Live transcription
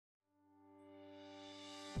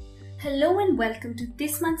Hello and welcome to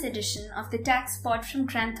this month's edition of the Tax Pod from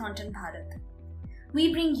Grant Thornton Bharat.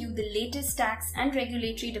 We bring you the latest tax and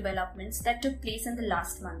regulatory developments that took place in the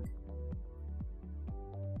last month.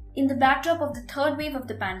 In the backdrop of the third wave of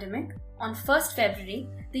the pandemic, on 1st February,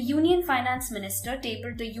 the Union Finance Minister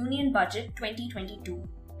tabled the Union Budget 2022.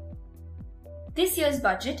 This year's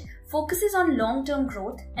budget focuses on long-term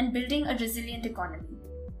growth and building a resilient economy.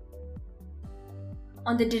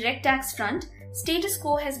 On the direct tax front, status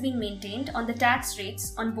quo has been maintained on the tax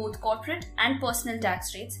rates on both corporate and personal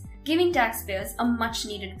tax rates, giving taxpayers a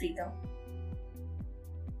much-needed breather.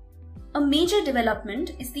 A major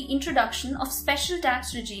development is the introduction of special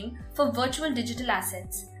tax regime for virtual digital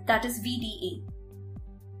assets, that is VDA.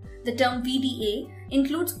 The term VDA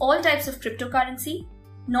includes all types of cryptocurrency,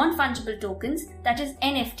 non-fungible tokens, that is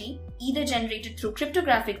NFT, either generated through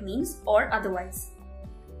cryptographic means or otherwise.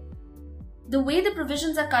 The way the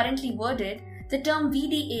provisions are currently worded, the term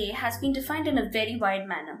VDA has been defined in a very wide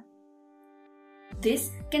manner.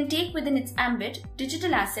 This can take within its ambit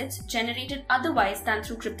digital assets generated otherwise than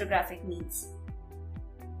through cryptographic means.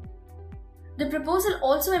 The proposal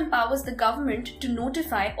also empowers the government to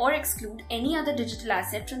notify or exclude any other digital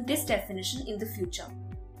asset from this definition in the future.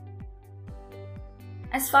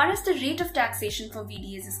 As far as the rate of taxation for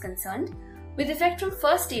VDAs is concerned, with effect from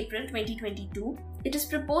 1st April 2022, it is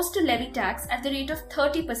proposed to levy tax at the rate of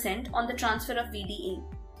 30% on the transfer of VDA.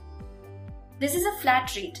 This is a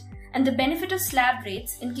flat rate, and the benefit of slab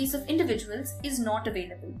rates in case of individuals is not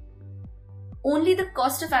available. Only the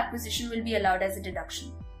cost of acquisition will be allowed as a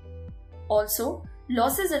deduction. Also,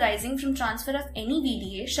 losses arising from transfer of any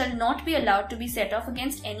VDA shall not be allowed to be set off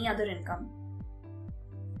against any other income.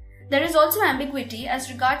 There is also ambiguity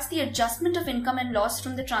as regards the adjustment of income and loss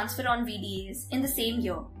from the transfer on VDAs in the same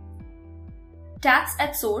year. Tax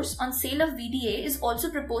at source on sale of VDA is also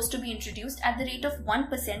proposed to be introduced at the rate of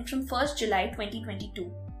 1% from 1st July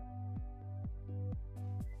 2022.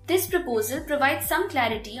 This proposal provides some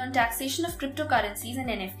clarity on taxation of cryptocurrencies and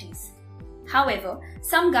NFTs. However,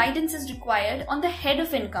 some guidance is required on the head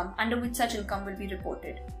of income under which such income will be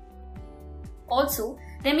reported. Also,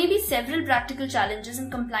 there may be several practical challenges in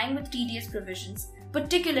complying with TDS provisions,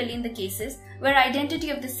 particularly in the cases where identity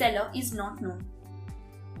of the seller is not known.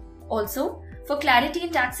 Also, for clarity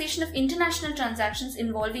in taxation of international transactions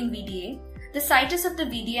involving VDA, the situs of the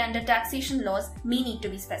VDA under taxation laws may need to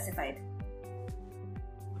be specified.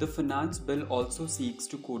 The Finance Bill also seeks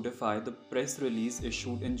to codify the press release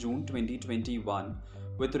issued in June 2021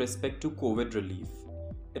 with respect to COVID relief.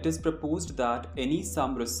 It is proposed that any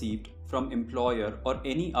sum received from employer or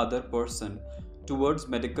any other person towards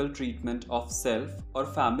medical treatment of self or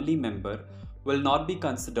family member will not be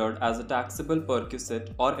considered as a taxable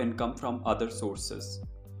perquisite or income from other sources.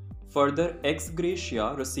 Further, ex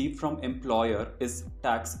gratia received from employer is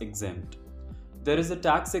tax exempt. There is a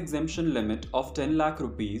tax exemption limit of 10 lakh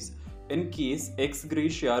rupees in case ex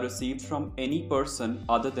gratia received from any person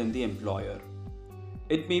other than the employer.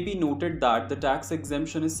 It may be noted that the tax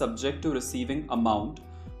exemption is subject to receiving amount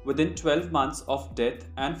within 12 months of death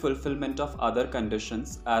and fulfillment of other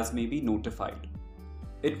conditions as may be notified.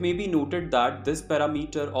 It may be noted that this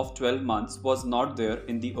parameter of 12 months was not there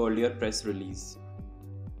in the earlier press release.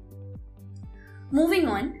 Moving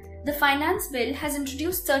on, the Finance Bill has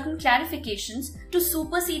introduced certain clarifications to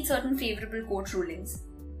supersede certain favourable court rulings.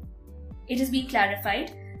 It has been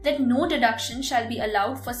clarified that no deduction shall be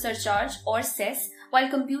allowed for surcharge or cess while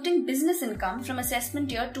computing business income from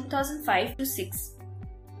assessment year 2005 to 6.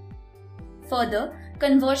 Further,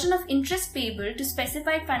 conversion of interest payable to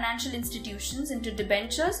specified financial institutions into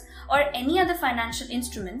debentures or any other financial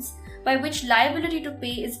instruments by which liability to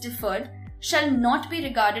pay is deferred shall not be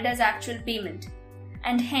regarded as actual payment,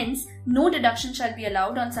 and hence no deduction shall be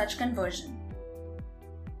allowed on such conversion.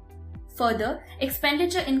 Further,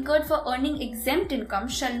 expenditure incurred for earning exempt income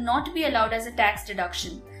shall not be allowed as a tax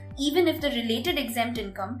deduction, even if the related exempt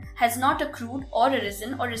income has not accrued or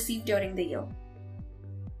arisen or received during the year.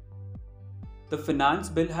 The Finance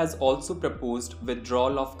Bill has also proposed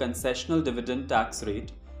withdrawal of concessional dividend tax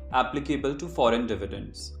rate applicable to foreign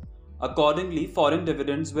dividends. Accordingly, foreign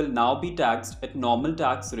dividends will now be taxed at normal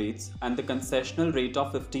tax rates and the concessional rate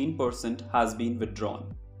of 15% has been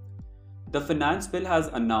withdrawn. The Finance Bill has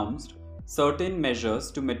announced certain measures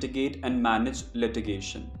to mitigate and manage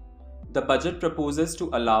litigation. The budget proposes to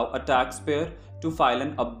allow a taxpayer to file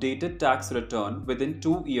an updated tax return within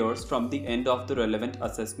 2 years from the end of the relevant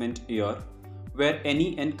assessment year, where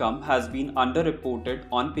any income has been underreported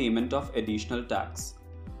on payment of additional tax.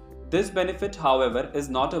 This benefit, however, is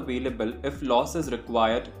not available if loss is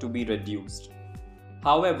required to be reduced.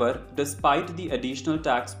 However, despite the additional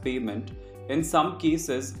tax payment, In some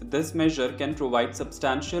cases, this measure can provide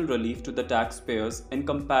substantial relief to the taxpayers in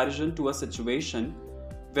comparison to a situation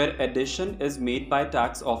where addition is made by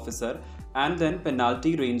tax officer and then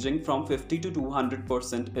penalty ranging from 50 to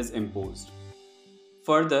 200% is imposed.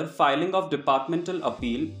 Further, filing of departmental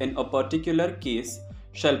appeal in a particular case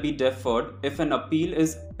shall be deferred if an appeal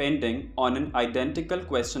is pending on an identical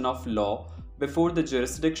question of law before the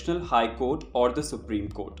jurisdictional High Court or the Supreme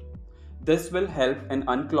Court. This will help in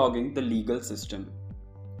unclogging the legal system.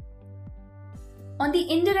 On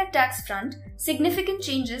the indirect tax front, significant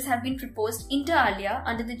changes have been proposed inter alia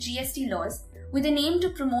under the GST laws with an aim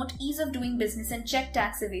to promote ease of doing business and check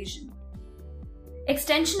tax evasion.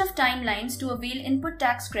 Extension of timelines to avail input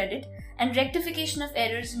tax credit and rectification of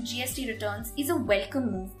errors in GST returns is a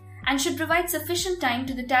welcome move and should provide sufficient time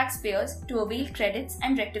to the taxpayers to avail credits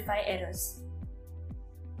and rectify errors.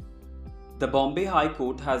 The Bombay High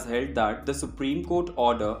Court has held that the Supreme Court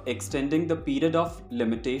order extending the period of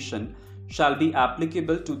limitation shall be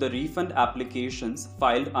applicable to the refund applications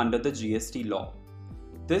filed under the GST law.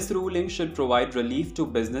 This ruling should provide relief to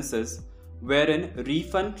businesses wherein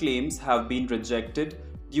refund claims have been rejected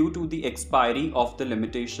due to the expiry of the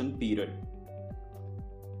limitation period.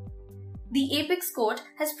 The Apex Court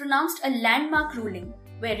has pronounced a landmark ruling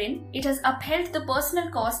wherein it has upheld the personal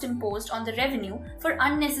cost imposed on the revenue for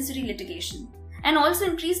unnecessary litigation and also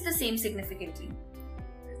increased the same significantly.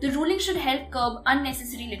 The ruling should help curb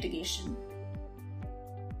unnecessary litigation.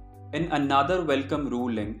 In another welcome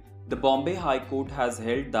ruling, the Bombay High Court has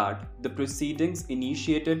held that the proceedings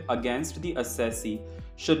initiated against the assessee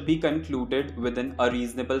should be concluded within a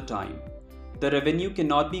reasonable time. The revenue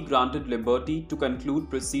cannot be granted liberty to conclude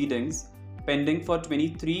proceedings pending for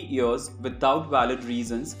 23 years without valid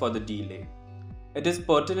reasons for the delay. It is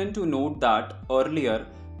pertinent to note that earlier,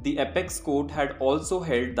 the Apex Court had also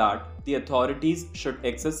held that the authorities should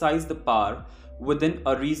exercise the power within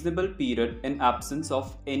a reasonable period in absence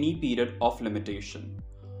of any period of limitation.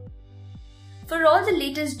 For all the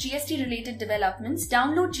latest GST-related developments,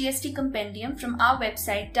 download GST Compendium from our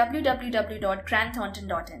website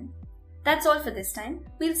www.grantthornton.in. That's all for this time.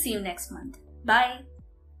 We'll see you next month. Bye.